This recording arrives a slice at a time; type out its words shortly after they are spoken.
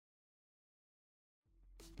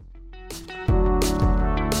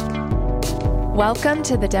Welcome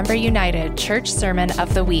to the Denver United Church Sermon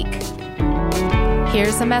of the Week.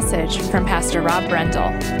 Here's a message from Pastor Rob Brendel.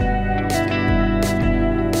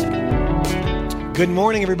 Good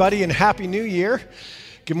morning, everybody, and Happy New Year.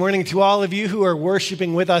 Good morning to all of you who are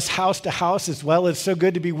worshiping with us house to house as well. It's so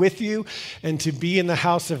good to be with you and to be in the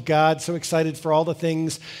house of God. So excited for all the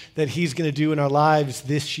things that He's going to do in our lives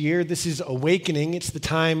this year. This is Awakening. It's the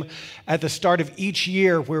time at the start of each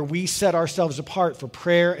year where we set ourselves apart for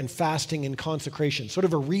prayer and fasting and consecration. Sort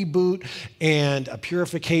of a reboot and a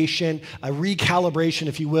purification, a recalibration,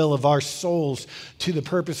 if you will, of our souls to the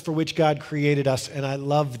purpose for which God created us. And I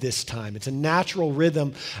love this time. It's a natural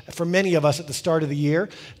rhythm for many of us at the start of the year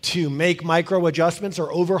to make micro adjustments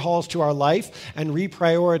or overhauls to our life and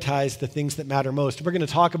reprioritize the things that matter most. We're going to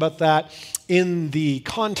talk about that in the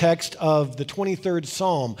context of the 23rd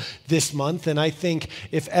Psalm this month. And I think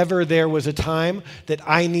if ever there was a time that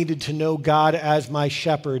I needed to know God as my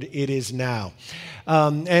shepherd, it is now.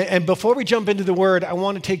 And before we jump into the word, I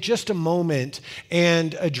want to take just a moment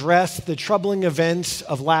and address the troubling events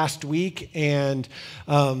of last week and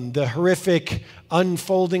the horrific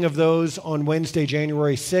unfolding of those on Wednesday,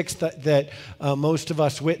 January 6th that most of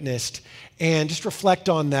us witnessed, and just reflect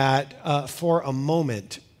on that for a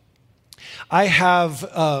moment. I have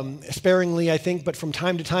sparingly, I think, but from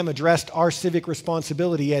time to time addressed our civic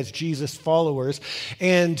responsibility as Jesus followers,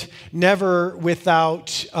 and never without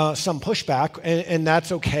some pushback, and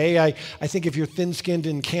that's okay. I think if you're thin-skinned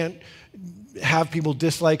and can't have people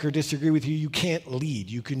dislike or disagree with you, you can't lead.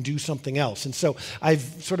 You can do something else. And so I've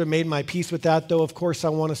sort of made my peace with that, though, of course, I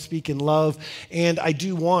want to speak in love, and I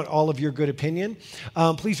do want all of your good opinion.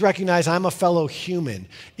 Please recognize I'm a fellow human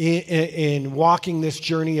in walking this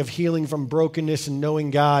journey of healing from brokenness and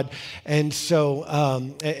knowing God. And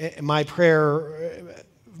so my prayer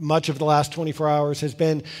much of the last 24 hours has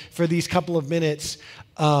been for these couple of minutes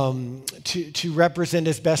to represent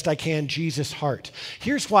as best I can Jesus' heart.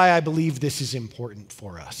 Here's why I believe this is important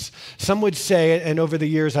for us. Some would say, and over the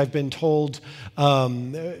years I've been told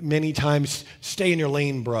many times, stay in your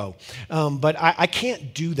lane, bro. But I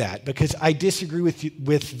can't do that because I disagree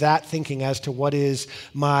with that thinking as to what is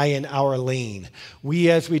my and our lane.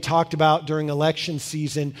 We, as we talked about during election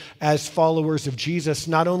season, as followers of Jesus,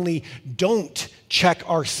 not only don't check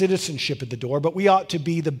our citizenship at the door, but we ought to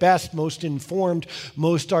be the best, most informed,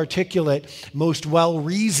 most articulate, most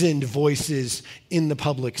well-reasoned voices in the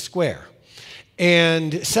public square.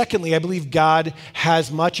 And secondly, I believe God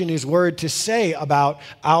has much in His Word to say about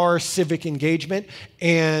our civic engagement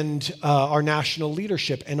and our national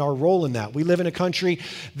leadership and our role in that. We live in a country,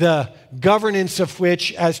 the governance of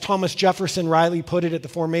which, as Thomas Jefferson Riley put it at the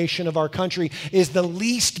formation of our country, is the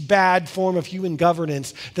least bad form of human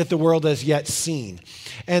governance that the world has yet seen.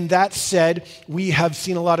 And that said, we have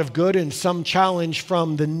seen a lot of good and some challenge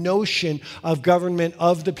from the notion of government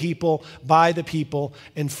of the people, by the people,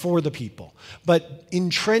 and for the people. But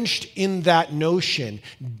entrenched in that notion,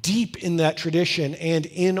 deep in that tradition, and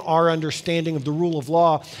in our understanding of the rule of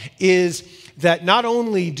law is that not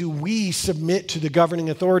only do we submit to the governing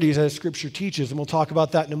authorities as Scripture teaches, and we'll talk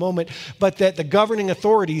about that in a moment, but that the governing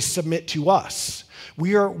authorities submit to us.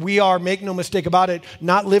 We are, make no mistake about it,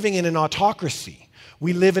 not living in an autocracy.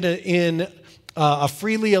 We live in a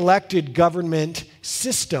freely elected government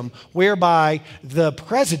system whereby the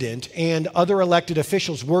president and other elected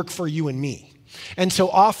officials work for you and me. And so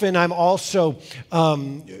often I'm also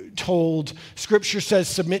told Scripture says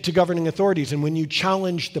submit to governing authorities. And when you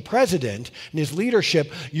challenge the president and his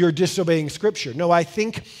leadership, you're disobeying Scripture. No, I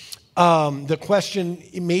think the question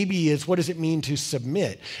maybe is, what does it mean to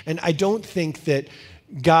submit? And I don't think that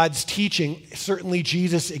God's teaching, certainly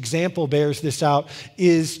Jesus' example bears this out,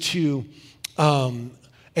 is to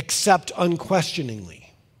accept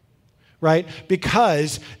unquestioningly, right?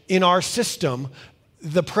 Because in our system,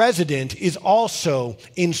 the president is also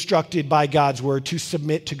instructed by God's word to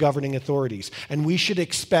submit to governing authorities. And we should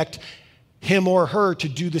expect him or her to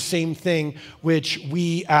do the same thing which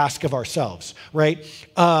we ask of ourselves, right?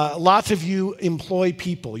 Lots of you employ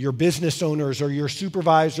people, your business owners or your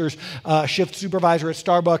supervisors, shift supervisor at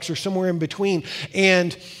Starbucks or somewhere in between,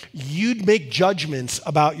 and you'd make judgments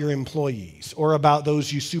about your employees or about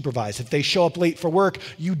those you supervise. If they show up late for work,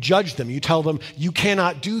 you judge them. You tell them, you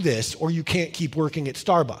cannot do this or you can't keep working at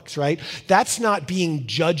Starbucks, right? That's not being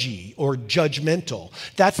judgy or judgmental.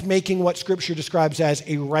 That's making what Scripture describes as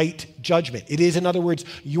a right judgment. It is, in other words,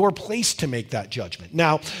 your place to make that judgment.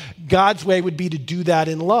 Now, God's way would be to do that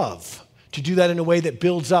in love, to do that in a way that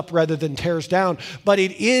builds up rather than tears down. But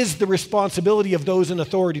it is the responsibility of those in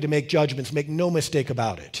authority to make judgments, make no mistake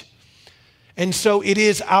about it. And so it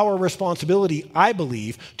is our responsibility, I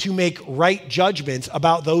believe, to make right judgments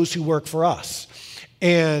about those who work for us.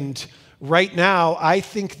 And right now, I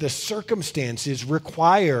think the circumstances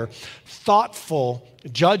require thoughtful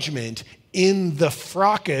judgment in the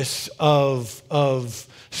fracas of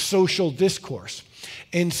social discourse.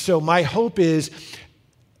 And so my hope is,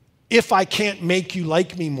 if I can't make you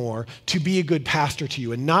like me more, to be a good pastor to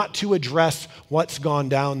you and not to address what's gone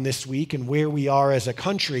down this week and where we are as a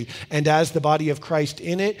country and as the body of Christ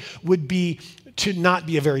in it, would be to not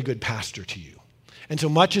be a very good pastor to you. And so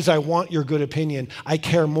much as I want your good opinion, I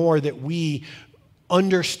care more that we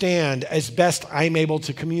understand, as best I'm able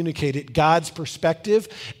to communicate it, God's perspective,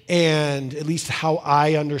 and at least how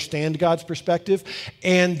I understand God's perspective,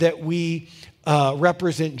 and that we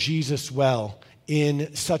represent Jesus well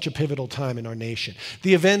in such a pivotal time in our nation.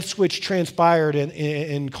 The events which transpired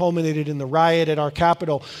and culminated in the riot at our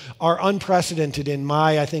Capitol are unprecedented in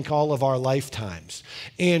I think all of our lifetimes,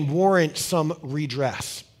 and warrant some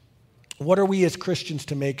redress. What are we as Christians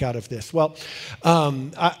to make out of this? Well,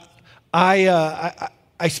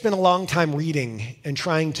 I spent a long time reading and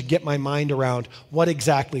trying to get my mind around what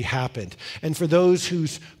exactly happened. And for those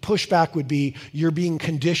whose pushback would be, you're being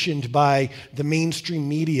conditioned by the mainstream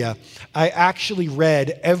media, I actually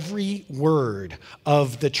read every word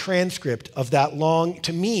of the transcript of that long,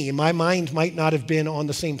 to me, my mind might not have been on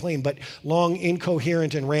the same plane, but long,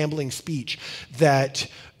 incoherent, and rambling speech that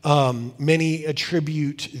many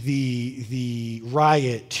attribute the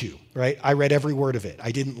riot to, right? I read every word of it.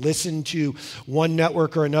 I didn't listen to one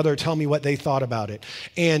network or another tell me what they thought about it.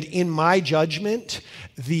 And in my judgment,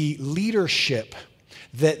 the leadership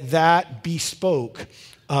that bespoke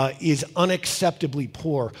is unacceptably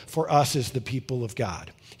poor for us as the people of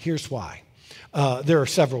God. Here's why. There are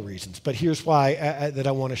several reasons, but here's why that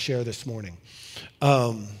I want to share this morning.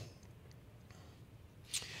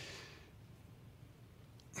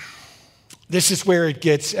 This is where it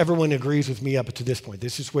gets, everyone agrees with me up to this point.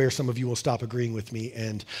 This is where some of you will stop agreeing with me,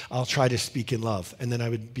 and I'll try to speak in love. And then I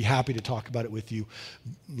would be happy to talk about it with you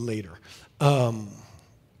later. The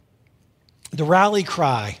rally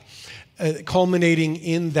cry culminating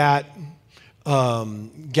in that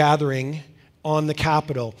gathering on the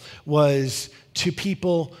Capitol was to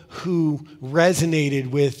people who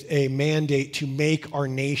resonated with a mandate to make our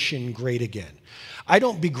nation great again. I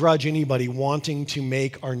don't begrudge anybody wanting to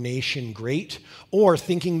make our nation great or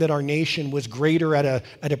thinking that our nation was greater at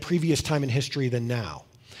a previous time in history than now.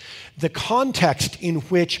 The context in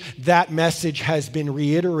which that message has been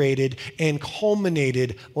reiterated and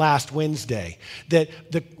culminated last Wednesday, that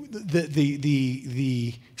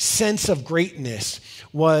the sense of greatness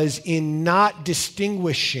was in not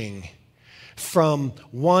distinguishing from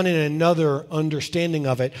one and another understanding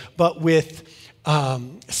of it, but with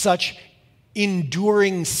such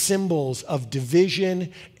enduring symbols of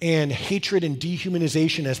division and hatred and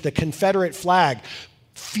dehumanization as the Confederate flag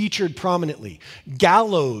featured prominently,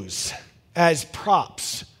 gallows as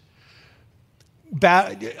props,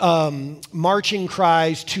 marching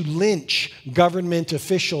cries to lynch government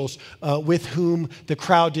officials with whom the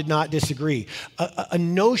crowd did not disagree, a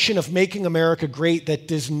notion of making America great that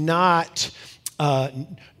does not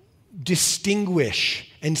distinguish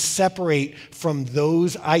and separate from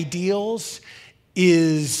those ideals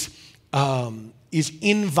is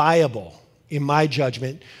inviable, in my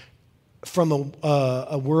judgment, from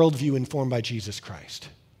a worldview informed by Jesus Christ.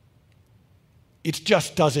 It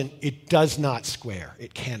does not square.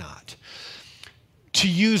 It cannot. To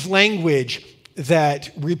use language that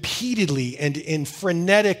repeatedly and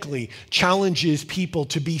frenetically challenges people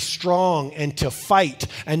to be strong and to fight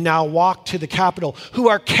and now walk to the Capitol, who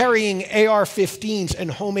are carrying AR-15s and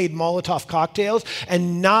homemade Molotov cocktails,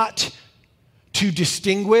 and not to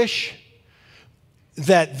distinguish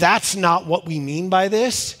that that's not what we mean by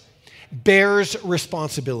this, bears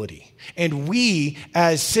responsibility. And we,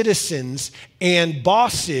 as citizens and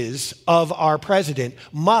bosses of our president,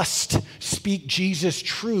 must speak Jesus'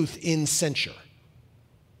 truth in censure.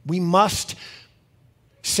 We must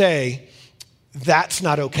say, that's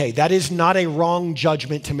not okay. That is not a wrong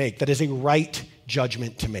judgment to make. That is a right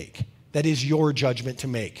judgment to make. That is your judgment to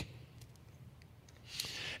make.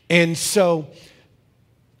 And so,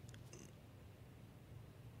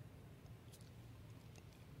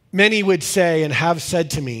 many would say and have said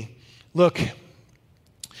to me, look,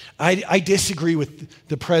 I disagree with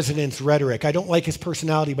the president's rhetoric. I don't like his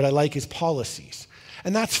personality, but I like his policies.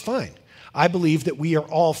 And that's fine. I believe that we are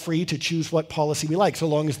all free to choose what policy we like, so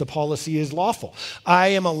long as the policy is lawful. I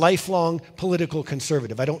am a lifelong political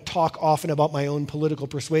conservative. I don't talk often about my own political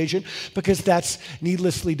persuasion because that's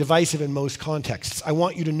needlessly divisive in most contexts. I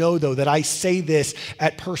want you to know, though, that I say this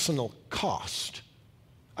at personal cost.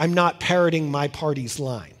 I'm not parroting my party's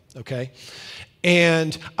line, okay?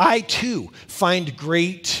 And I too find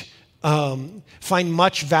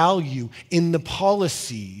much value in the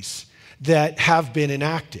policies that have been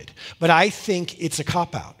enacted. But I think it's a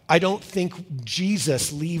cop-out. I don't think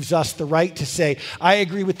Jesus leaves us the right to say, I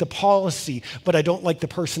agree with the policy, but I don't like the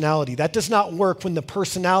personality. That does not work when the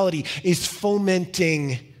personality is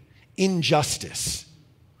fomenting injustice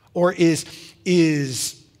or is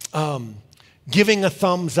giving a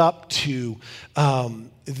thumbs up to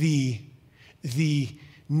the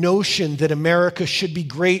notion that America should be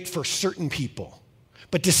great for certain people,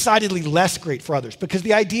 but decidedly less great for others. Because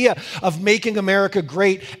the idea of making America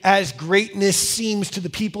great as greatness seems to the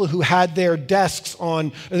people who had their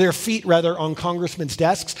feet on congressmen's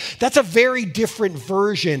desks, that's a very different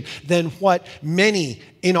version than what many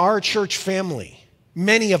in our church family,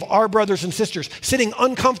 many of our brothers and sisters sitting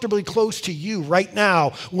uncomfortably close to you right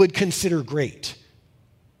now would consider great.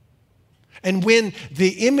 And when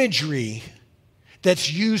the imagery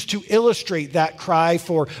that's used to illustrate that cry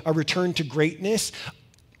for a return to greatness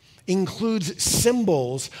includes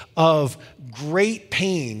symbols of great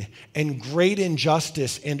pain and great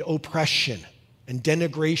injustice and oppression and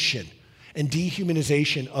denigration and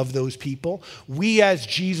dehumanization of those people, we as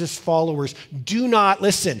Jesus followers do not,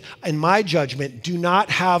 listen, in my judgment, do not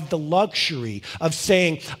have the luxury of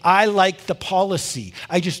saying, I like the policy,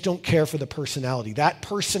 I just don't care for the personality. That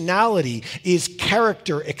personality is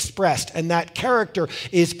character expressed, and that character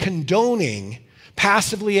is condoning,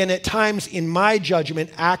 passively and at times, in my judgment,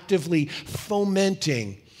 actively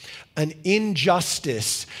fomenting an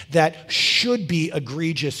injustice that should be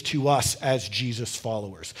egregious to us as Jesus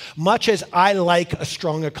followers. Much as I like a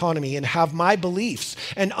strong economy and have my beliefs,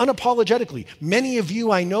 and unapologetically, many of you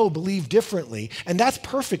I know believe differently, and that's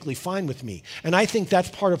perfectly fine with me. And I think that's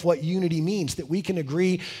part of what unity means, that we can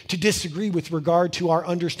agree to disagree with regard to our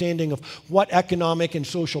understanding of what economic and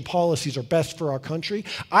social policies are best for our country.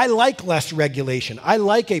 I like less regulation. I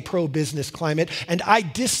like a pro-business climate, and I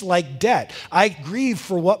dislike debt. I grieve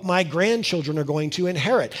for what my grandchildren are going to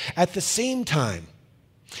inherit. At the same time,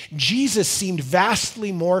 Jesus seemed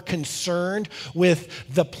vastly more concerned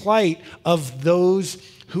with the plight of those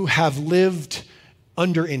who have lived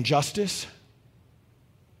under injustice,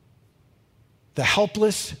 the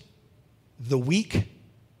helpless, the weak,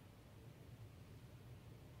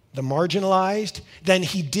 the marginalized, than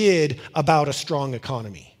he did about a strong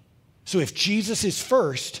economy. So if Jesus is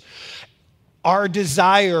first, our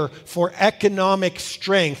desire for economic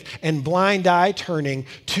strength and blind eye turning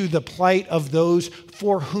to the plight of those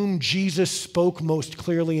for whom Jesus spoke most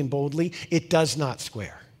clearly and boldly, it does not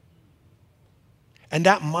square. And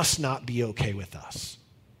that must not be okay with us.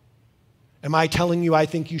 Am I telling you I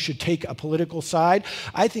think you should take a political side?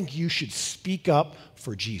 I think you should speak up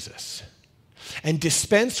for Jesus and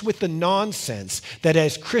dispense with the nonsense that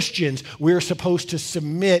as Christians we're supposed to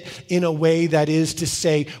submit in a way that is to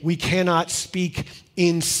say we cannot speak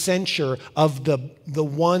in censure of the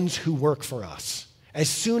ones who work for us. As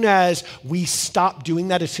soon as we stop doing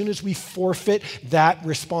that, as soon as we forfeit that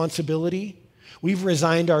responsibility, we've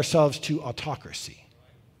resigned ourselves to autocracy.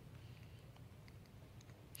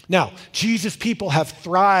 Now, Jesus' people have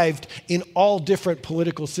thrived in all different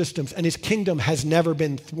political systems, and his kingdom has never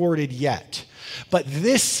been thwarted yet. But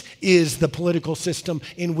this is the political system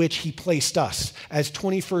in which he placed us as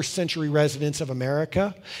 21st century residents of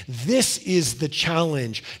America. This is the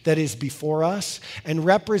challenge that is before us, and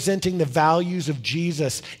representing the values of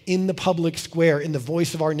Jesus in the public square, in the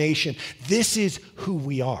voice of our nation. This is who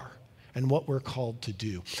we are and what we're called to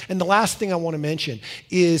do. And the last thing I want to mention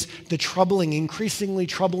is the increasingly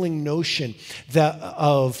troubling notion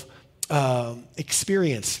of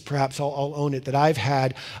experience, perhaps I'll own it, that I've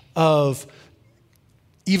had of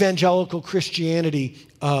evangelical Christianity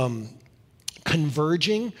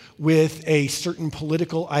converging with a certain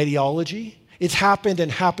political ideology. It's happened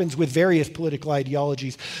and happens with various political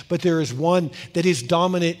ideologies, but there is one that is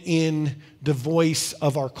dominant in the voice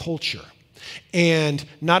of our culture. And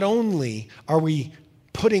not only are we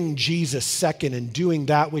putting Jesus second and doing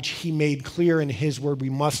that which he made clear in his word we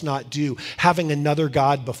must not do, having another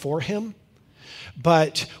God before him,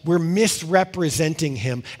 but we're misrepresenting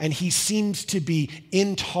him, and he seems to be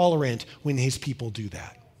intolerant when his people do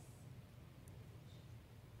that.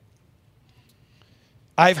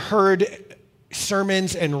 I've heard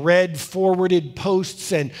sermons and read forwarded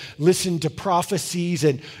posts and listened to prophecies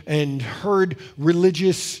and heard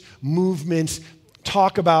religious movements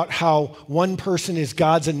talk about how one person is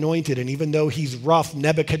God's anointed, and even though he's rough,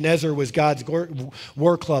 Nebuchadnezzar was God's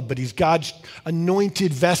war club, but he's God's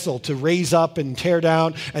anointed vessel to raise up and tear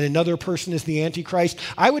down, and another person is the Antichrist,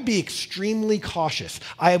 I would be extremely cautious.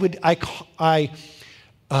 I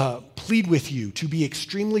plead with you to be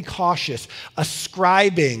extremely cautious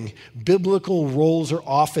ascribing biblical roles or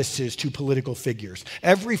offices to political figures.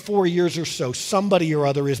 Every 4 years or so, somebody or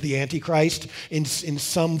other is the Antichrist in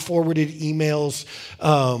some forwarded emails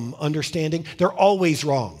understanding. They're always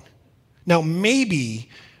wrong. Now, maybe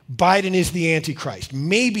Biden is the Antichrist.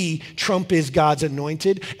 Maybe Trump is God's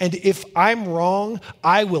anointed. And if I'm wrong,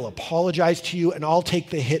 I will apologize to you and I'll take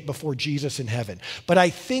the hit before Jesus in heaven. But I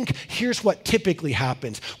think here's what typically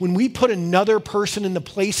happens. When we put another person in the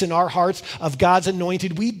place in our hearts of God's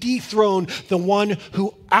anointed, we dethrone the one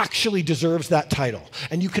who actually deserves that title.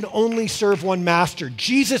 And you can only serve one master.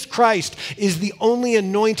 Jesus Christ is the only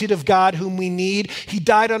anointed of God whom we need. He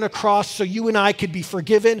died on a cross so you and I could be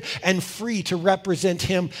forgiven and free to represent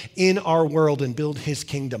him in our world and build his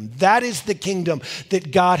kingdom. That is the kingdom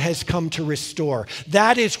that God has come to restore.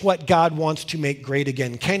 That is what God wants to make great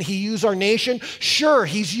again. Can he use our nation? Sure,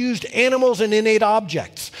 he's used animals and innate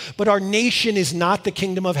objects, but our nation is not the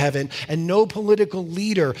kingdom of heaven, and no political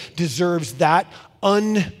leader deserves that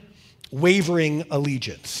unwavering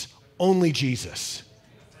allegiance. Only Jesus.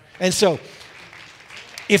 And so,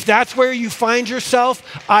 if that's where you find yourself,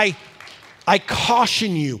 I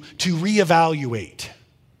caution you to reevaluate.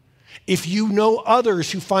 If you know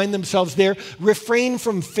others who find themselves there, refrain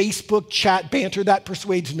from Facebook chat banter that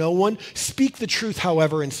persuades no one. Speak the truth,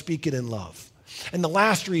 however, and speak it in love. And the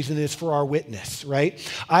last reason is for our witness, right?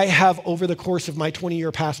 I have, over the course of my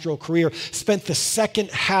 20-year pastoral career, spent the second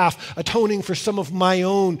half atoning for some of my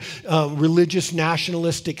own religious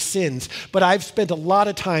nationalistic sins. But I've spent a lot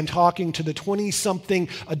of time talking to the 20-something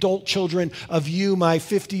adult children of you, my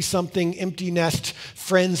 50-something empty nest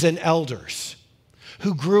friends and elders,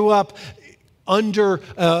 who grew up under,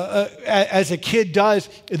 as a kid does,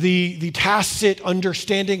 the tacit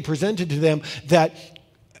understanding presented to them that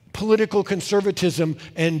political conservatism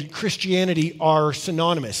and Christianity are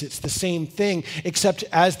synonymous. It's the same thing, except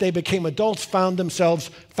as they became adults,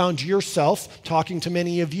 found yourself, talking to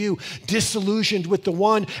many of you, disillusioned with the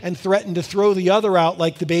one and threatened to throw the other out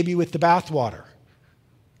like the baby with the bathwater.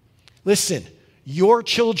 Listen, your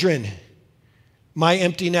children, my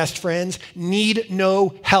empty nest friends, need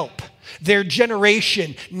no help. Their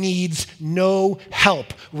generation needs no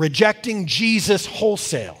help. Rejecting Jesus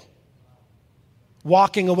wholesale.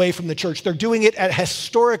 Walking away from the church. They're doing it at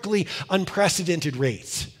historically unprecedented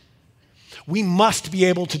rates. We must be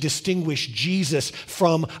able to distinguish Jesus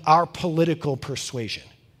from our political persuasion.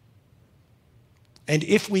 And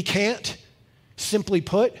if we can't, simply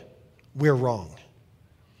put, we're wrong.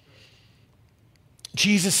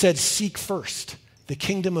 Jesus said, seek first the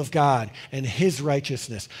kingdom of God and his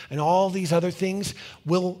righteousness, and all these other things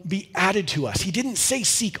will be added to us. He didn't say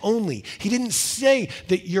seek only. He didn't say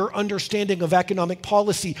that your understanding of economic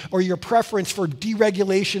policy or your preference for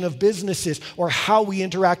deregulation of businesses or how we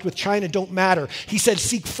interact with China don't matter. He said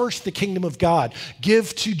seek first the kingdom of God.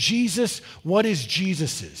 Give to Jesus what is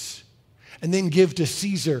Jesus's, and then give to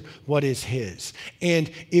Caesar what is his. And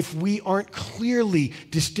if we aren't clearly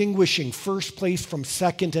distinguishing first place from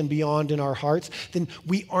second and beyond in our hearts, then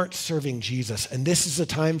we aren't serving Jesus. And this is a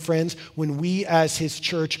time, friends, when we as his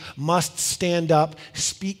church must stand up,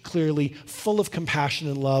 speak clearly, full of compassion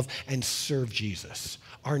and love, and serve Jesus.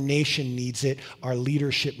 Our nation needs it. Our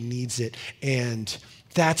leadership needs it. And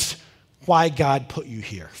that's why God put you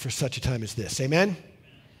here for such a time as this. Amen?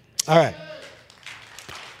 All right.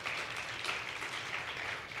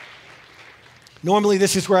 Normally,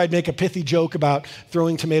 this is where I'd make a pithy joke about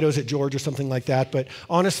throwing tomatoes at George or something like that. But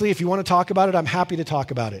honestly, if you want to talk about it, I'm happy to talk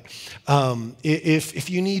about it. If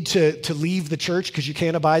you need to leave the church because you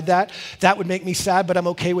can't abide that would make me sad, but I'm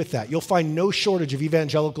okay with that. You'll find no shortage of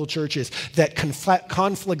evangelical churches that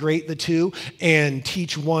conflagrate the two and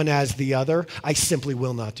teach one as the other. I simply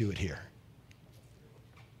will not do it here.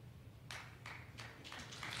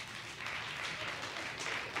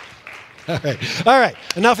 All right.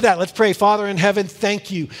 Enough of that. Let's pray. Father in heaven,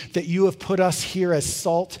 thank you that you have put us here as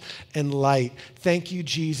salt and light. Thank you,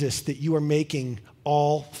 Jesus, that you are making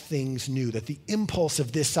all things new, that the impulse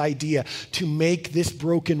of this idea to make this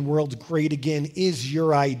broken world great again is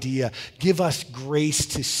your idea. Give us grace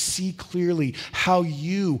to see clearly how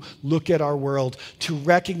you look at our world, to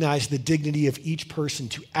recognize the dignity of each person,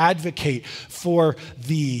 to advocate for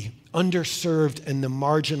the underserved and the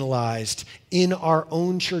marginalized in our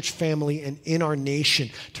own church family and in our nation,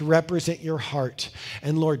 to represent your heart.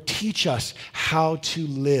 And Lord, teach us how to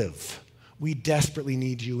live We desperately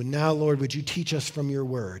need you. And now, Lord, would you teach us from your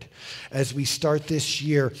word as we start this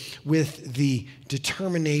year with the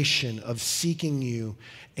determination of seeking you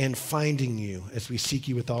and finding you as we seek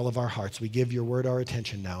you with all of our hearts. We give your word our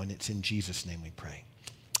attention now, and it's in Jesus' name we pray.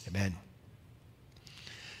 Amen.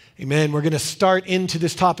 Amen. We're going to start into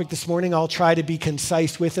this topic this morning. I'll try to be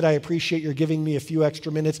concise with it. I appreciate your giving me a few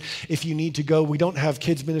extra minutes. If you need to go, we don't have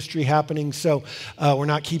kids ministry happening, so we're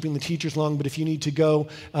not keeping the teachers long. But if you need to go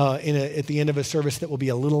at the end of a service that will be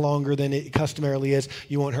a little longer than it customarily is,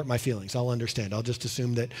 you won't hurt my feelings. I'll understand. I'll just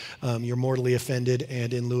assume that you're mortally offended,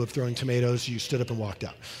 and in lieu of throwing tomatoes, you stood up and walked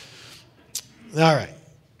out. All right.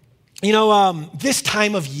 You know, this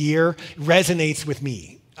time of year resonates with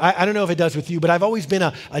me. I don't know if it does with you, but I've always been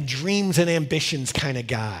a dreams and ambitions kind of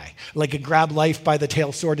guy, like a grab life by the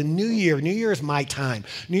tail sword. And New Year is my time.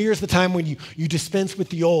 New Year is the time when you dispense with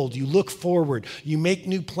the old, you look forward, you make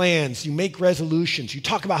new plans, you make resolutions, you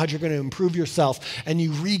talk about how you're going to improve yourself, and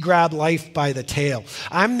you re-grab life by the tail.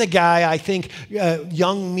 I'm the guy, I think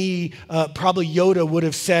young me, probably Yoda would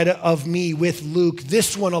have said of me with Luke,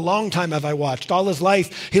 this one a long time have I watched. All his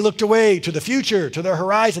life, he looked away to the future, to the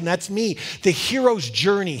horizon. That's me. The hero's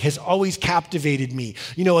journey has always captivated me,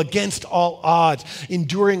 against all odds,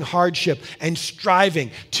 enduring hardship and striving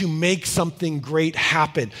to make something great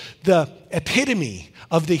happen. The epitome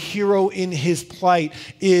of the hero in his plight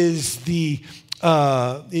is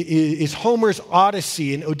Homer's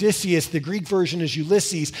Odyssey, and Odysseus, the Greek version is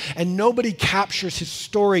Ulysses, and nobody captures his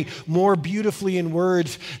story more beautifully in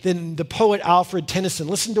words than the poet Alfred Tennyson.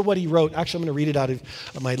 Listen to what he wrote. Actually, I'm going to read it out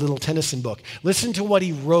of my little Tennyson book. Listen to what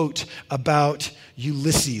he wrote about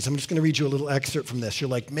Ulysses. I'm just going to read you a little excerpt from this. You're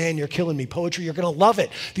like, man, you're killing me. Poetry, you're going to love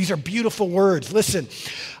it. These are beautiful words. Listen.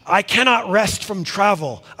 I cannot rest from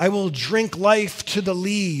travel. I will drink life to the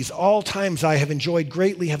lees. All times I have enjoyed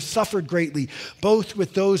greatly, have suffered greatly, both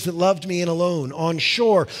with those that loved me and alone, on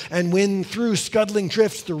shore, and when through scuddling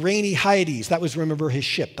drifts the rainy Hyades, that was, remember, his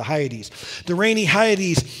ship, the Hyades, the rainy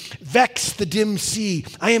Hyades vex the dim sea.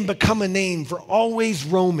 I am become a name for always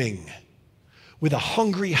roaming with a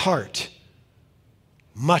hungry heart.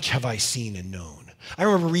 Much have I seen and known. I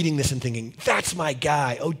remember reading this and thinking, that's my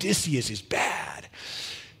guy. Odysseus is bad.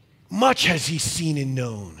 Much has he seen and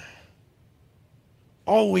known.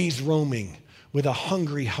 Always roaming with a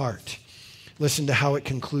hungry heart. Listen to how it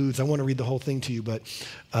concludes. I want to read the whole thing to you, but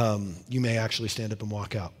you may actually stand up and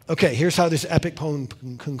walk out. Okay, here's how this epic poem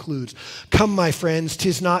concludes. Come, my friends,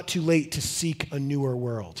 'tis not too late to seek a newer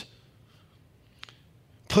world.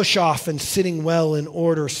 Push off and sitting well in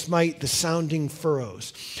order, smite the sounding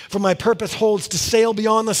furrows. For my purpose holds to sail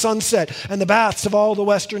beyond the sunset and the baths of all the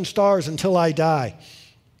western stars until I die.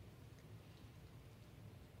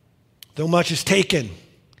 Though much is taken,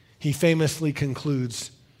 he famously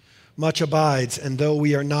concludes, much abides, and though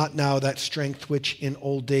we are not now that strength which in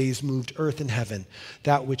old days moved earth and heaven,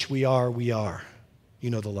 that which we are, we are. You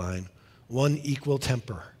know the line. One equal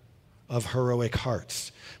temper of heroic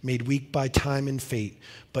hearts, made weak by time and fate,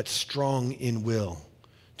 but strong in will,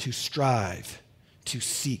 to strive, to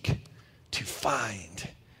seek, to find,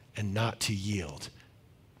 and not to yield.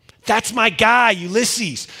 That's my guy,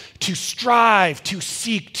 Ulysses, to strive, to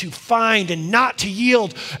seek, to find, and not to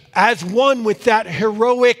yield, as one with that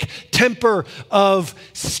heroic temper of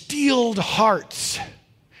steeled hearts.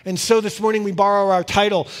 And so this morning we borrow our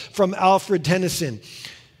title from Alfred Tennyson,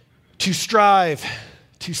 to strive,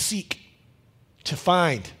 to seek, to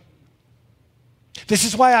find. This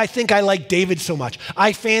is why I think I like David so much.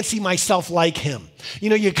 I fancy myself like him.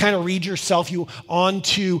 You kind of read yourself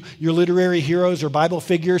onto your literary heroes or Bible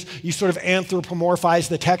figures. You sort of anthropomorphize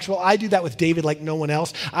the text. Well, I do that with David like no one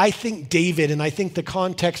else. I think David, and I think the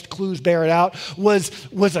context clues bear it out, was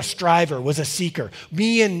a striver, was a seeker.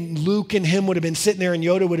 Me and Luke and him would have been sitting there, and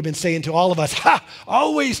Yoda would have been saying to all of us,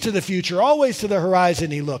 always to the future, always to the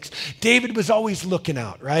horizon he looks. David was always looking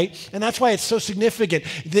out, right? And that's why it's so significant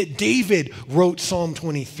that David wrote Psalm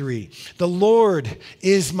 23. The Lord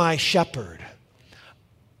is my shepherd.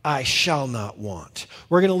 I shall not want.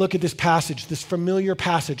 We're going to look at this passage, this familiar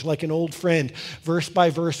passage, like an old friend, verse by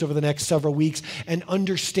verse over the next several weeks, and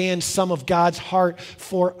understand some of God's heart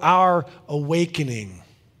for our awakening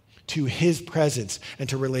to his presence and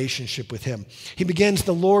to relationship with him. He begins,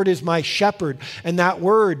 the Lord is my shepherd, and that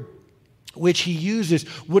word which he uses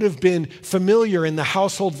would have been familiar in the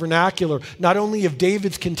household vernacular, not only of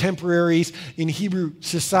David's contemporaries in Hebrew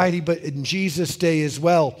society, but in Jesus' day as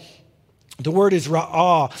well. The word is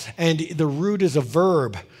ra'ah, and the root is a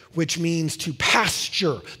verb, which means to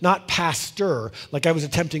pasture, not pastor, like I was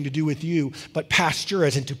attempting to do with you, but pasture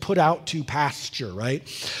as in to put out to pasture, right?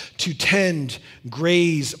 To tend,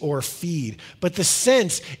 graze, or feed. But the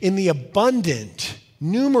sense in the abundant,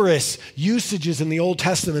 numerous usages in the Old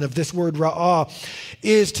Testament of this word ra'ah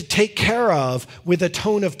is to take care of with a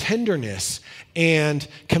tone of tenderness and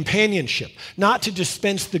companionship, not to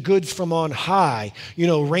dispense the goods from on high,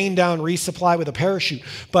 rain down, resupply with a parachute,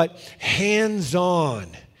 but hands-on,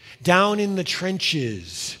 down in the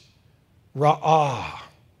trenches, ra'ah,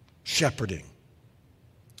 shepherding.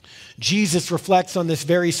 Jesus reflects on this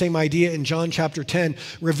very same idea in John chapter 10,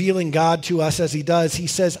 revealing God to us as he does. He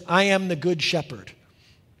says, I am the good shepherd.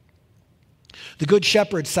 The good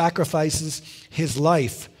shepherd sacrifices his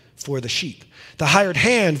life for the sheep. The hired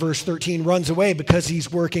hand, verse 13, runs away because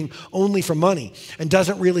he's working only for money and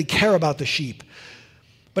doesn't really care about the sheep.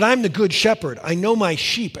 But I'm the good shepherd. I know my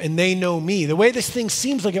sheep and they know me. The way this thing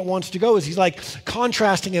seems like it wants to go is he's like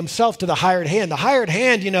contrasting himself to the hired hand. The hired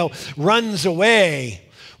hand, runs away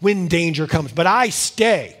when danger comes, but I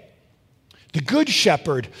stay. The good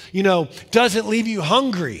shepherd, doesn't leave you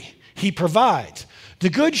hungry. He provides. The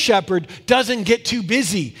good shepherd doesn't get too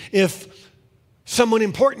busy if someone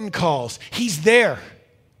important calls. He's there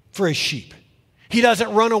for his sheep. He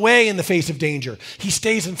doesn't run away in the face of danger. He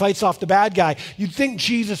stays and fights off the bad guy. You'd think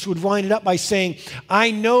Jesus would wind it up by saying,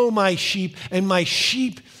 I know my sheep and my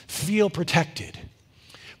sheep feel protected.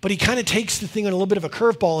 But he kind of takes the thing on a little bit of a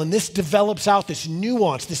curveball, and this develops out this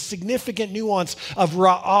nuance, this significant nuance of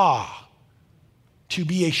ra'ah, to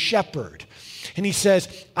be a shepherd. And he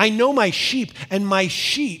says, I know my sheep and my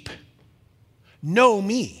sheep know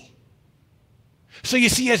me. So you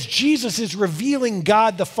see, as Jesus is revealing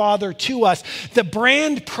God the Father to us, the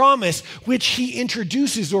brand promise which he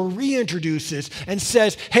introduces or reintroduces and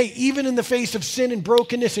says, hey, even in the face of sin and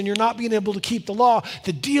brokenness and you're not being able to keep the law,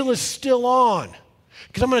 the deal is still on.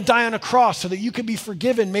 Because I'm going to die on a cross so that you can be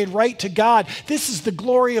forgiven, made right to God. This is the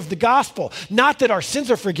glory of the gospel. Not that our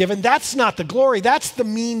sins are forgiven. That's not the glory. That's the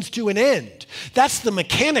means to an end. That's the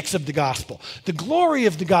mechanics of the gospel. The glory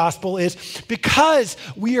of the gospel is because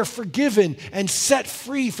we are forgiven and set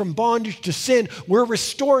free from bondage to sin, we're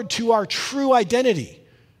restored to our true identity,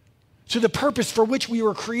 to the purpose for which we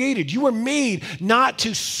were created. You were made not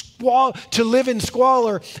to live in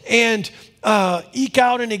squalor and eke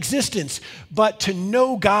out an existence, but to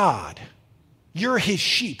know God. You're his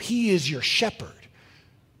sheep. He is your shepherd.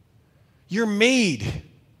 You're made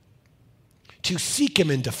to seek him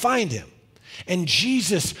and to find him. And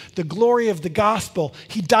Jesus, the glory of the gospel,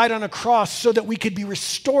 he died on a cross so that we could be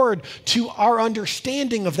restored to our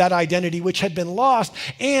understanding of that identity which had been lost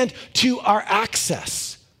and to our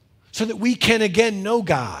access so that we can again know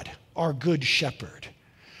God, our good shepherd,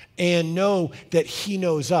 and know that he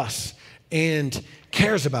knows us and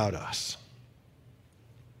cares about us.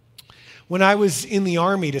 When I was in the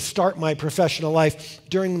Army to start my professional life,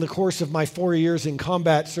 during the course of my 4 years in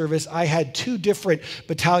combat service, I had two different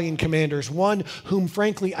battalion commanders, one whom,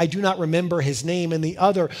 frankly, I do not remember his name, and the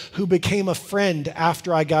other who became a friend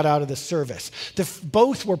after I got out of the service.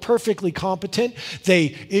 Both were perfectly competent.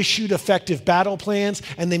 They issued effective battle plans,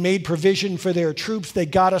 and they made provision for their troops. They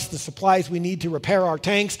got us the supplies we need to repair our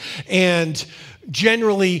tanks, and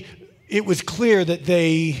generally, it was clear that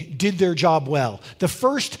they did their job well. The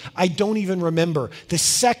first, I don't even remember. The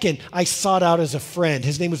second, I sought out as a friend.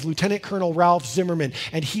 His name was Lieutenant Colonel Ralph Zimmerman,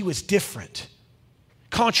 and he was different.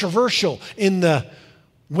 Controversial in the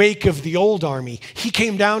wake of the old army. He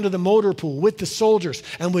came down to the motor pool with the soldiers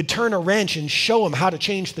and would turn a wrench and show them how to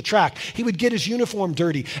change the track. He would get his uniform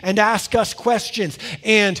dirty and ask us questions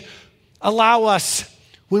and allow us,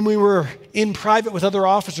 when we were in private with other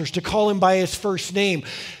officers, to call him by his first name.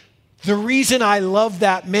 The reason I love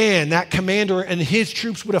that man, that commander, and his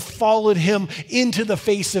troops would have followed him into the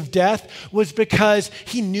face of death was because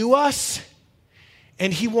he knew us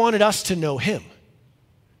and he wanted us to know him.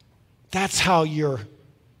 That's how your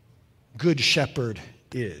good shepherd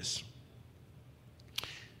is.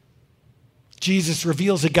 Jesus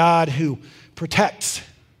reveals a God who protects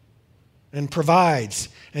and provides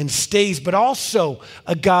and stays, but also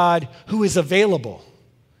a God who is available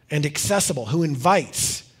and accessible, who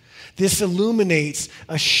invites. This illuminates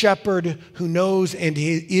a shepherd who knows and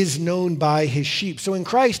is known by his sheep. So in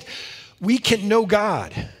Christ, we can know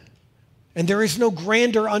God. And there is no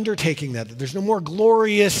grander undertaking that. There's no more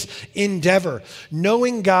glorious endeavor.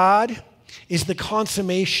 Knowing God is the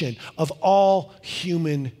consummation of all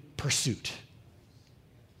human pursuit.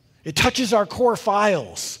 It touches our core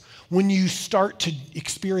files when you start to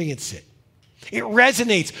experience it. It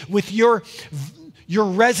resonates with your your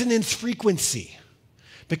resonance frequency.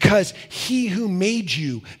 Because he who made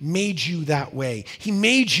you that way. He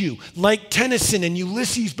made you, like Tennyson and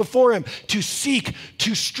Ulysses before him, to seek,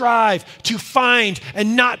 to strive, to find,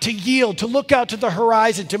 and not to yield, to look out to the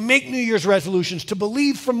horizon, to make New Year's resolutions, to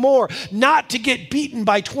believe for more, not to get beaten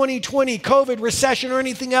by 2020, COVID, recession, or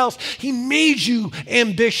anything else. He made you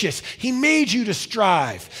ambitious. He made you to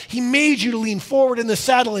strive. He made you to lean forward in the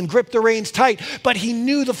saddle and grip the reins tight. But he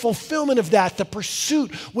knew the fulfillment of that, the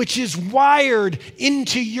pursuit, which is wired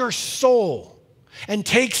into your soul and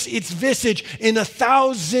takes its visage in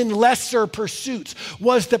 1,000 lesser pursuits,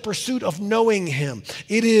 was the pursuit of knowing him.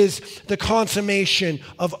 It is the consummation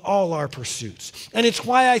of all our pursuits. And it's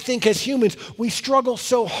why I think as humans, we struggle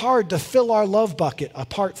so hard to fill our love bucket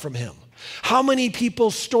apart from him. How many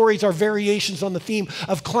people's stories are variations on the theme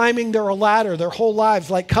of climbing their ladder their whole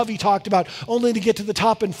lives, like Covey talked about, only to get to the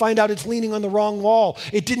top and find out it's leaning on the wrong wall.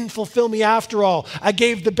 It didn't fulfill me after all. I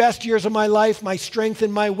gave the best years of my life, my strength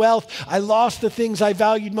and my wealth. I lost the things I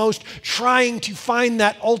valued most, trying to find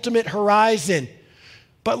that ultimate horizon.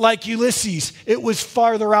 But like Ulysses, it was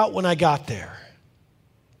farther out when I got there.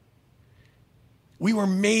 We were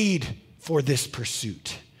made for this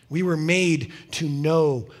pursuit. We were made to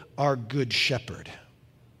know our good shepherd.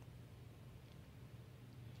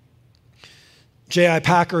 J.I.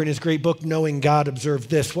 Packer, in his great book, Knowing God,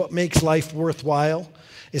 observed this: what makes life worthwhile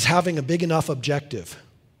is having a big enough objective,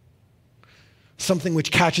 something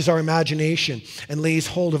which catches our imagination and lays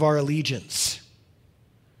hold of our allegiance.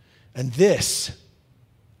 And this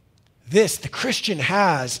the Christian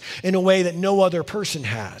has in a way that no other person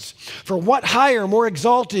has. For what higher, more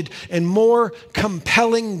exalted, and more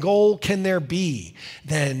compelling goal can there be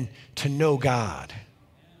than to know God?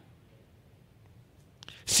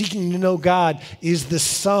 Seeking to know God is the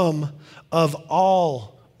sum of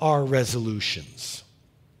all our resolutions.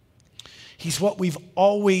 He's what we've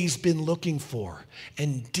always been looking for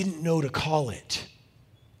and didn't know to call it.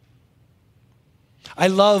 I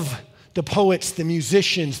love the poets, the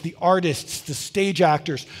musicians, the artists, the stage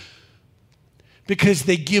actors, because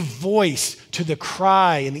they give voice to the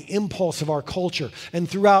cry and the impulse of our culture. And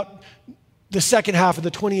throughout the second half of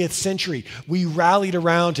the 20th century, we rallied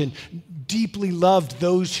around and deeply loved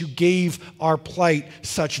those who gave our plight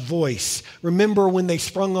such voice. Remember when they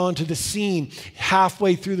sprung onto the scene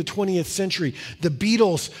halfway through the 20th century, the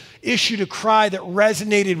Beatles issued a cry that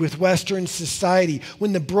resonated with Western society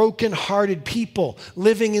when the broken-hearted people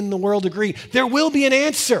living in the world agreed, there will be an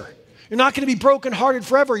answer. You're not going to be broken-hearted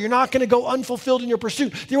forever. You're not going to go unfulfilled in your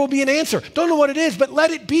pursuit. There will be an answer. Don't know what it is, but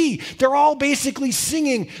let it be. They're all basically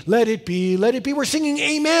singing, let it be, let it be. We're singing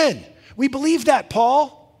amen. We believe that,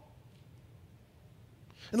 Paul.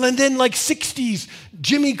 And then like 60s,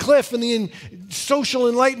 Jimmy Cliff and the social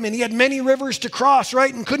enlightenment, he had many rivers to cross,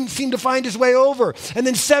 right? And couldn't seem to find his way over. And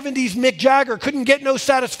then 70s, Mick Jagger couldn't get no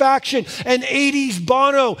satisfaction. And 80s,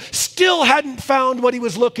 Bono still hadn't found what he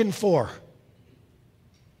was looking for.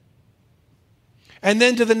 And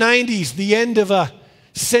then to the 90s, the end of a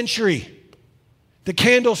century, the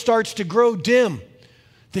candle starts to grow dim.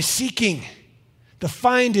 The seeking, the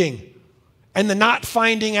finding, and the not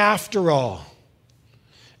finding after all.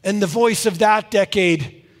 And the voice of that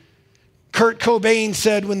decade, Kurt Cobain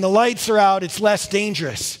said, when the lights are out, it's less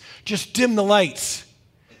dangerous. Just dim the lights.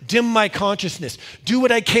 Dim my consciousness. Do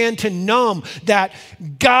what I can to numb that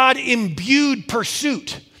God-imbued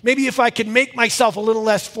pursuit. Maybe if I could make myself a little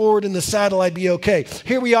less forward in the saddle, I'd be okay.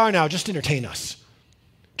 Here we are now. Just entertain us.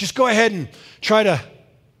 Just go ahead and try to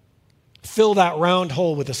fill that round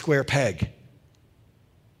hole with a square peg.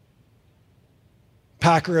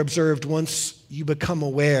 Packer observed, once you become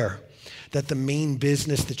aware that the main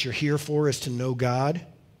business that you're here for is to know God,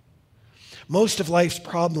 most of life's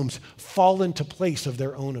problems fall into place of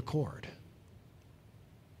their own accord.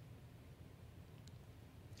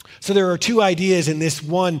 So there are two ideas in this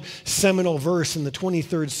one seminal verse in the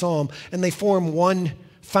 23rd Psalm, and they form one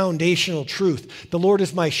foundational truth. The Lord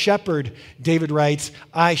is my shepherd, David writes,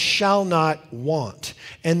 I shall not want.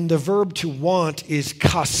 And the verb to want is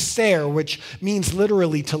kaser, which means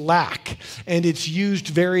literally to lack. And it's used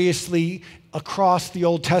variously across the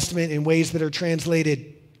Old Testament in ways that are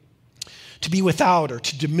translated to be without or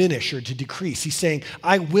to diminish or to decrease. He's saying,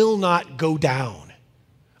 I will not go down.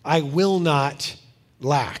 I will not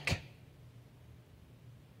lack.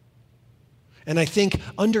 And I think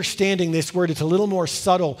understanding this word, it's a little more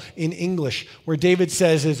subtle in English, where David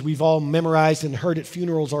says, as we've all memorized and heard at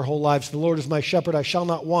funerals our whole lives, the Lord is my shepherd, I shall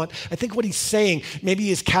not want. I think what he's saying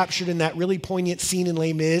maybe is captured in that really poignant scene in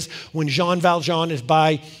Les Mis when Jean Valjean is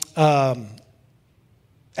by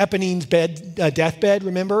Eponine's deathbed,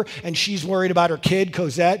 remember? And she's worried about her kid,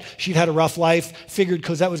 Cosette. She'd had a rough life, figured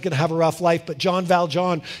Cosette was going to have a rough life, but Jean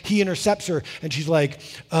Valjean, he intercepts her, and she's like,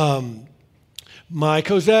 my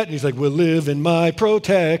Cosette, and he's like, will live in my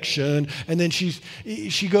protection. And then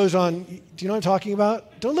she goes on, do you know what I'm talking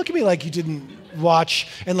about? Don't look at me like you didn't watch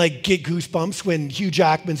and like get goosebumps when Hugh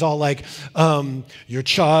Jackman's all like, your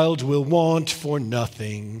child will want for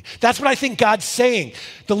nothing. That's what I think God's saying.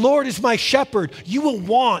 The Lord is my shepherd. You will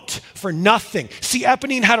want for nothing. See,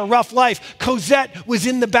 Eponine had a rough life. Cosette was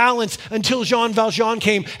in the balance until Jean Valjean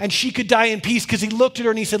came, and she could die in peace because he looked at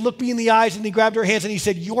her and he said, look me in the eyes, and he grabbed her hands and he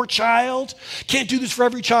said, your child, can't do this for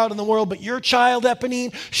every child in the world, but your child,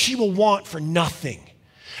 Eponine, she will want for nothing.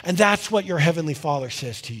 And that's what your heavenly Father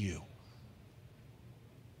says to you.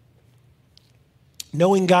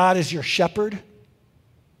 Knowing God as your shepherd,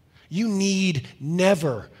 you need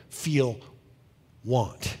never feel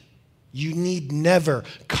want. You need never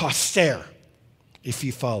causer if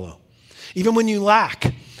you follow. Even when you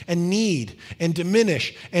lack and need and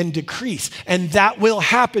diminish and decrease, and that will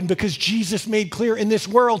happen because Jesus made clear in this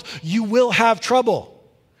world, you will have trouble.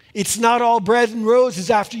 It's not all bread and roses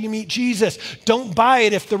after you meet Jesus. Don't buy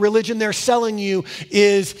it if the religion they're selling you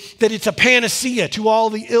is that it's a panacea to all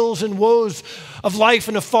the ills and woes of life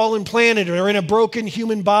in a fallen planet or in a broken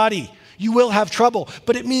human body. You will have trouble,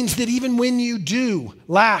 but it means that even when you do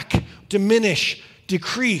lack, diminish,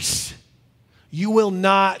 decrease, you will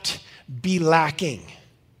not be lacking.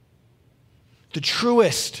 The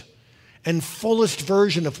truest and fullest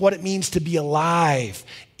version of what it means to be alive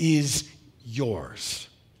is yours.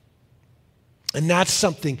 And that's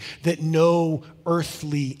something that no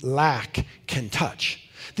earthly lack can touch.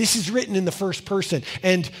 This is written in the first person.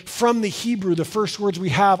 And from the Hebrew, the first words we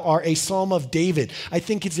have are a Psalm of David. I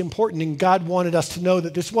think it's important, and God wanted us to know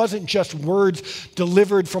that this wasn't just words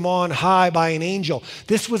delivered from on high by an angel.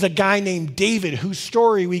 This was a guy named David, whose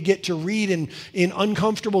story we get to read in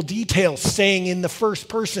uncomfortable detail, saying in the first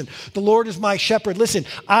person, the Lord is my shepherd. Listen,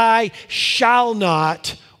 I shall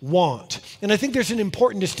not want. And I think there's an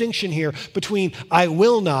important distinction here between I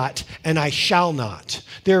will not and I shall not.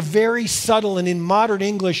 They're very subtle, and in modern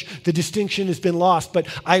English, the distinction has been lost. But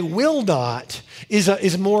I will not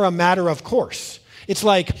is more a matter of course. It's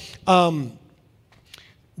like,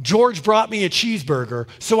 George brought me a cheeseburger,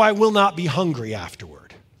 so I will not be hungry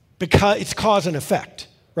afterward. Because it's cause and effect.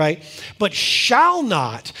 Right? But shall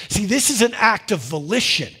not, see, this is an act of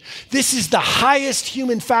volition. This is the highest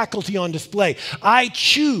human faculty on display. I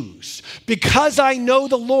choose, because I know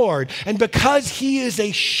the Lord and because he is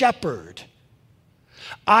a shepherd,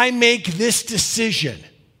 I make this decision.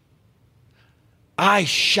 I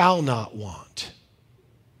shall not want.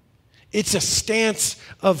 It's a stance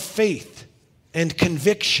of faith and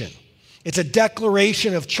conviction. It's a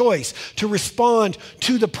declaration of choice to respond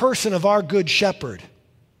to the person of our good shepherd.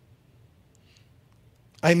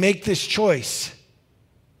 I make this choice,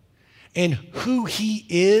 and who he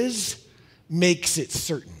is makes it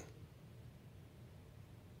certain.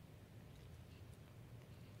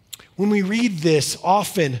 When we read this,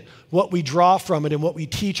 often what we draw from it and what we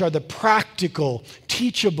teach are the practical,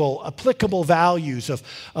 teachable, applicable values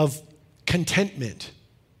of contentment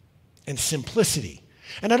and simplicity.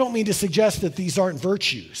 And I don't mean to suggest that these aren't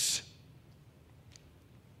virtues.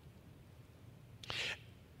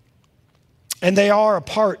 And they are a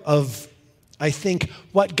part of, I think,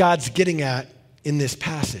 what God's getting at in this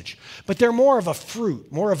passage. But they're more of a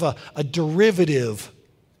fruit, more of a derivative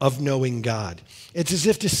of knowing God. It's as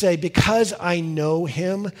if to say, because I know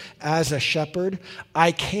him as a shepherd,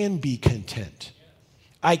 I can be content.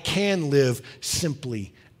 I can live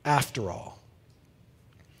simply after all.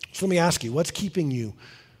 So let me ask you, what's keeping you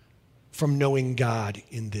from knowing God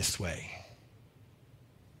in this way?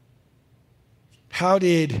 How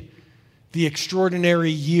did the extraordinary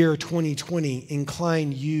year 2020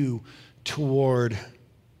 incline you toward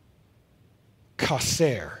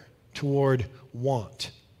causer, toward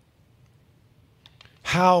want?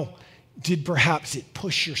 How did perhaps it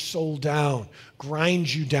push your soul down,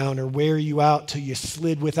 grind you down, or wear you out till you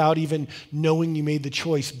slid without even knowing you made the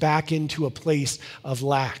choice back into a place of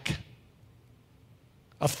lack,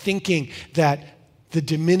 of thinking that the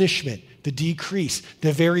diminishment, the decrease,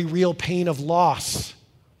 the very real pain of loss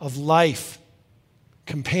of life,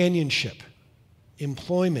 companionship,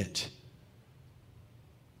 employment,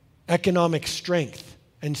 economic strength,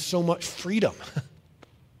 and so much freedom.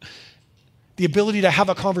 The ability to have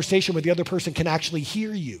a conversation with the other person can actually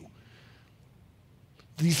hear you.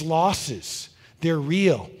 These losses, they're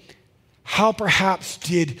real. How perhaps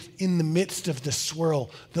did, in the midst of the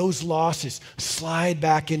swirl, those losses slide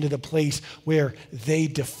back into the place where they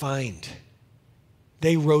defined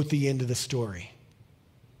They wrote the end of the story.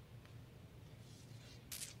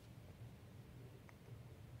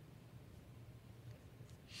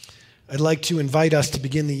 I'd like to invite us to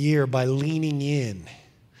begin the year by leaning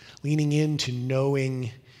into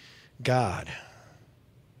knowing God.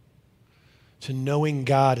 To knowing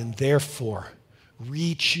God and therefore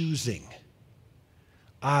re-choosing,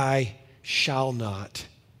 I shall not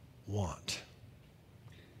want.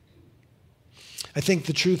 I think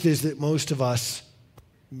the truth is that most of us,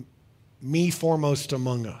 me foremost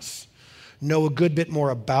among us, know a good bit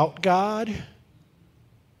more about God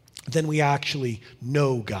than we actually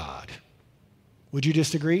know God. Would you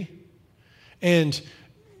disagree? And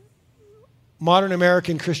modern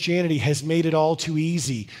American Christianity has made it all too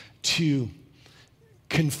easy to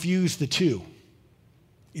confuse the two.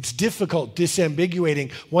 It's difficult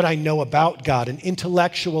disambiguating what I know about God, an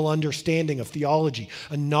intellectual understanding of theology,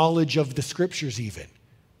 a knowledge of the scriptures even,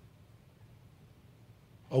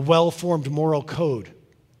 a well-formed moral code,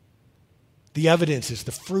 the evidences,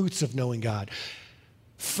 the fruits of knowing God,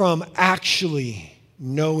 from actually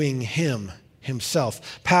knowing Him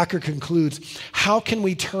Himself. Packer concludes, how can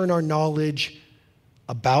we turn our knowledge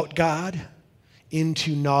about God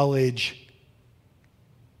into knowledge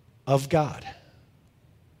of God?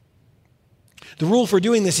 The rule for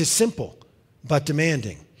doing this is simple but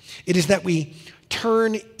demanding. It is that we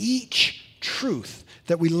turn each truth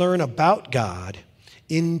that we learn about God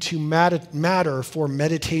into matter for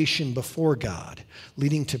meditation before God,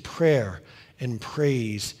 leading to prayer and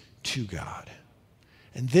praise to God.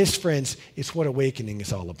 And this, friends, is what awakening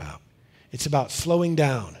is all about. It's about slowing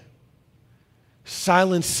down,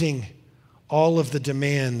 silencing all of the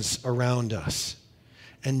demands around us,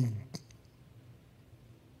 and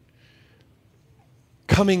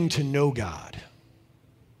coming to know God,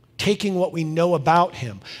 taking what we know about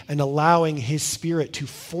Him and allowing His Spirit to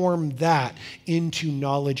form that into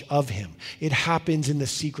knowledge of Him. It happens in the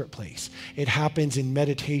secret place. It happens in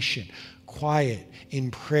meditation, quiet,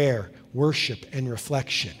 in prayer, worship, and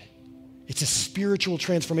reflection. It's a spiritual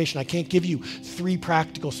transformation. I can't give you 3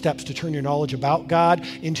 practical steps to turn your knowledge about God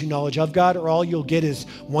into knowledge of God, or all you'll get is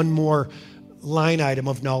one more line item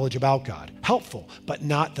of knowledge about God. Helpful, but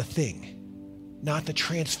not the thing, not the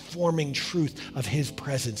transforming truth of His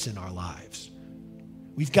presence in our lives.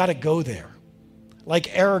 We've got to go there. Like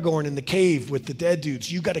Aragorn in the cave with the dead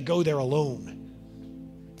dudes, you got to go there alone.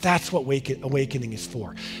 That's what awakening is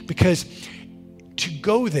for. Because to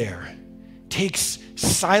go there takes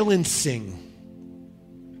silencing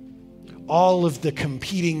all of the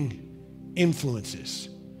competing influences.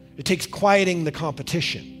 It takes quieting the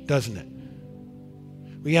competition, doesn't it?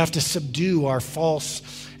 We have to subdue our false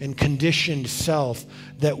and conditioned self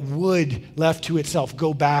that would, left to itself,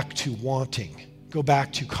 go back to wanting, go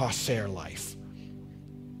back to corsair life.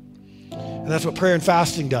 And that's what prayer and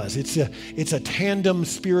fasting does. It's a tandem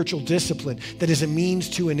spiritual discipline that is a means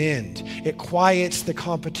to an end. It quiets the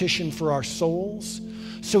competition for our souls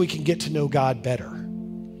so we can get to know God better.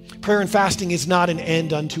 Prayer and fasting is not an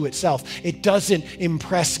end unto itself. It doesn't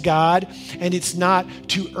impress God, and it's not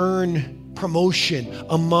to earn promotion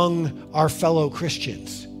among our fellow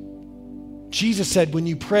Christians. Jesus said, when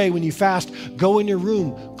you pray, when you fast, go in your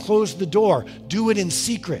room, close the door, do it in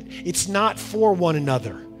secret. It's not for one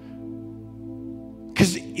another.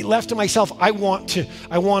 Because left to myself, I want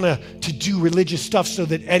to do religious stuff so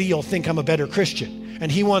that Eddie will think I'm a better Christian.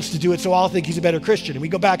 And he wants to do it so I'll think he's a better Christian. And we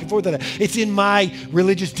go back and forth on that. It's in my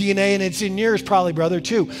religious DNA, and it's in yours probably, brother,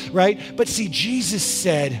 too, right? But see, Jesus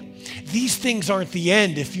said, these things aren't the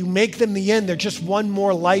end. If you make them the end, they're just one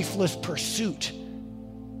more lifeless pursuit.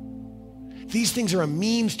 These things are a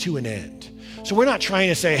means to an end. So we're not trying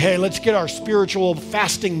to say, hey, let's get our spiritual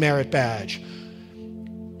fasting merit badge.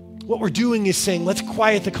 What we're doing is saying, let's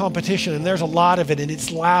quiet the competition, and there's a lot of it, and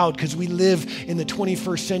it's loud because we live in the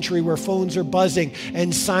 21st century where phones are buzzing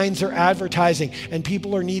and signs are advertising and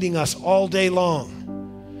people are needing us all day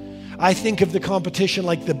long. I think of the competition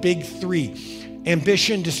like the big 3: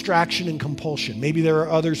 ambition, distraction, and compulsion. Maybe there are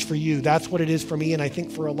others for you. That's what it is for me, and I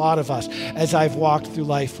think for a lot of us as I've walked through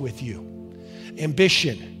life with you.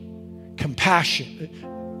 Ambition, ambition,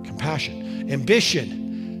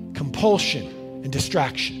 compulsion, and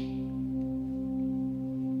distraction.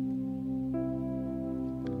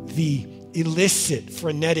 The illicit,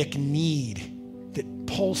 frenetic need that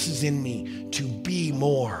pulses in me to be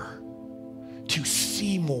more, to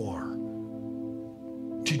see more,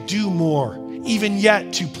 to do more, even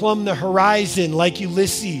yet to plumb the horizon like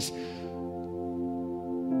Ulysses,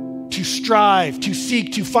 to strive, to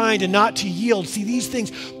seek, to find, and not to yield. See, these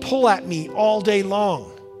things pull at me all day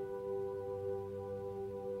long.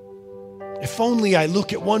 If only I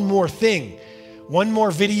look at one more thing, One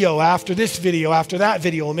more video after this video, after that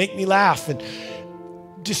video will make me laugh. And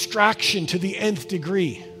distraction to the nth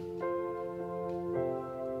degree.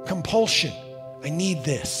 Compulsion. I need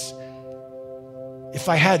this. If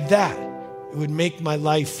I had that, it would make my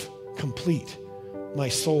life complete, my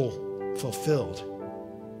soul fulfilled.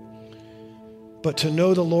 But to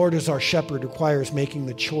know the Lord as our shepherd requires making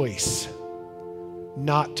the choice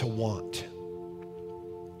not to want.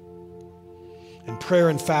 And prayer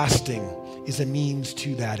and fasting is a means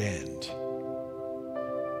to that end.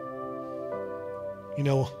 You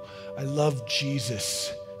know, I love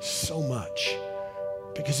Jesus so much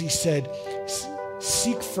because he said,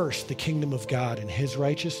 seek first the kingdom of God and his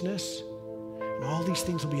righteousness, and all these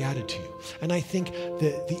things will be added to you. And I think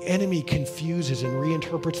that the enemy confuses and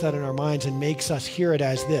reinterprets that in our minds and makes us hear it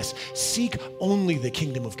as this: seek only the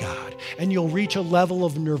kingdom of God, and you'll reach a level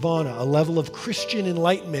of nirvana, a level of Christian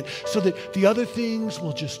enlightenment, so that the other things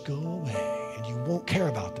will just go away and you won't care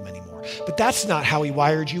about them anymore. But that's not how he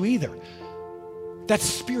wired you either. That's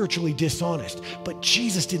spiritually dishonest. But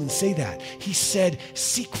Jesus didn't say that. He said,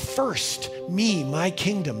 seek first me, my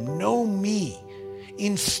kingdom, know me.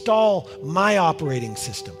 Install my operating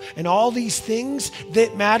system. And all these things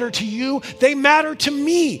that matter to you, they matter to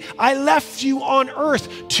me. I left you on earth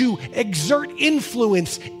to exert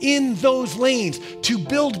influence in those lanes, to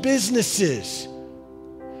build businesses,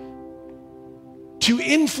 to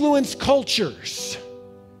influence cultures,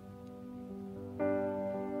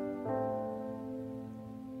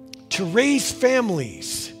 to raise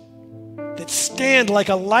families that stand like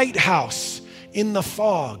a lighthouse in the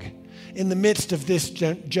fog in the midst of this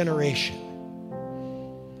generation.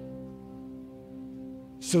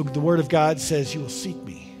 So the word of God says, you will seek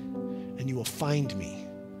me and you will find me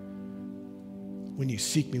when you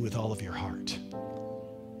seek me with all of your heart.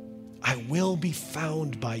 I will be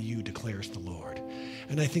found by you, declares the Lord.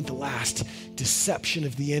 And I think the last deception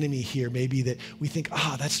of the enemy here may be that we think,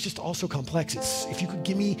 that's just all so complex. If you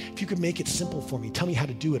could make it simple for me, tell me how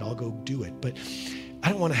to do it, I'll go do it. But I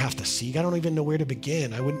don't want to have to seek. I don't even know where to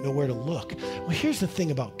begin. I wouldn't know where to look. Well, here's the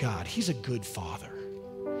thing about God. He's a good father.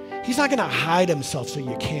 He's not going to hide himself so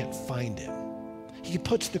you can't find him. He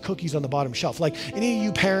puts the cookies on the bottom shelf. Like any of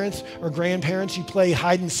you parents or grandparents, you play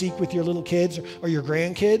hide and seek with your little kids or your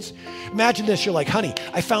grandkids. Imagine this. You're like, honey,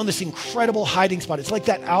 I found this incredible hiding spot. It's like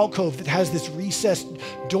that alcove that has this recessed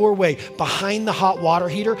doorway behind the hot water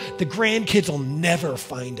heater. The grandkids will never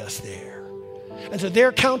find us there. And so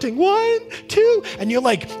they're counting 1, 2, and you're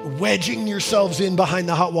like wedging yourselves in behind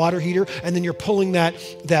the hot water heater, and then you're pulling that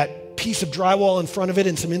piece of drywall in front of it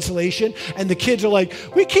and some insulation, and the kids are like,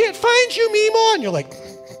 we can't find you, Mima. And you're like,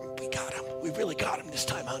 we got him. We really got him this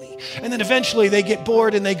time, honey. And then eventually they get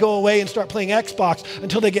bored and they go away and start playing Xbox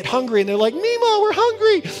until they get hungry, and they're like, Mima, we're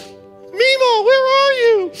hungry. Mima, where are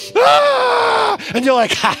you? Ah! And you're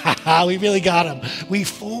like, ha, we really got him. We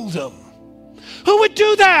fooled him. Who would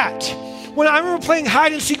do that? When I remember playing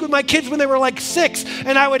hide and seek with my kids when they were like 6,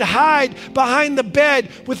 and I would hide behind the bed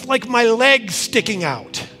with like my legs sticking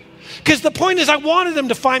out. Because the point is, I wanted them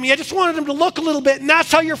to find me. I just wanted them to look a little bit, and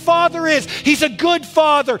that's how your father is. He's a good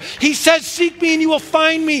father. He says, seek me and you will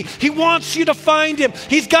find me. He wants you to find him.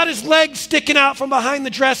 He's got his legs sticking out from behind the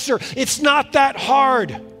dresser. It's not that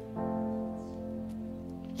hard.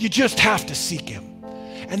 You just have to seek him.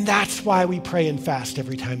 And that's why we pray and fast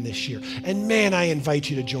every time this year. And man, I invite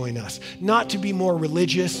you to join us. Not to be more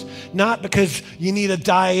religious, not because you need a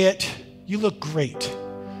diet. You look great.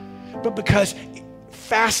 But because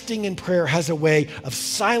fasting and prayer has a way of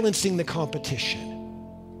silencing the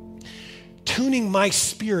competition, tuning my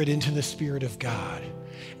spirit into the Spirit of God,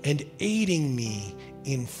 and aiding me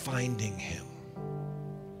in finding him.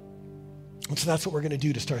 And so that's what we're going to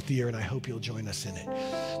do to start the year, and I hope you'll join us in it.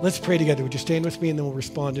 Let's pray together. Would you stand with me, and then we'll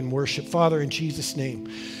respond in worship. Father, in Jesus' name,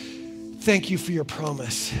 thank you for your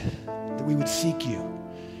promise that we would seek you,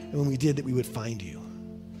 and when we did, that we would find you.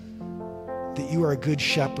 That you are a good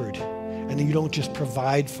shepherd, and you don't just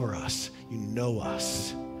provide for us, you know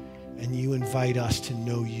us. And you invite us to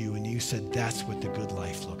know you, and you said that's what the good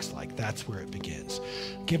life looks like. That's where it begins.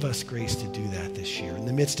 Give us grace to do that this year. In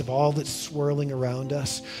the midst of all that's swirling around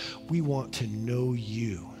us, we want to know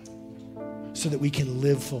you so that we can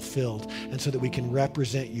live fulfilled and so that we can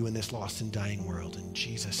represent you in this lost and dying world. In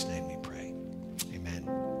Jesus' name we pray. Amen.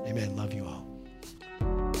 Amen. Love you all.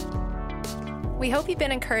 We hope you've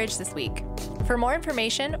been encouraged this week. For more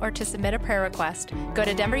information or to submit a prayer request, go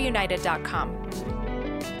to denverunited.com.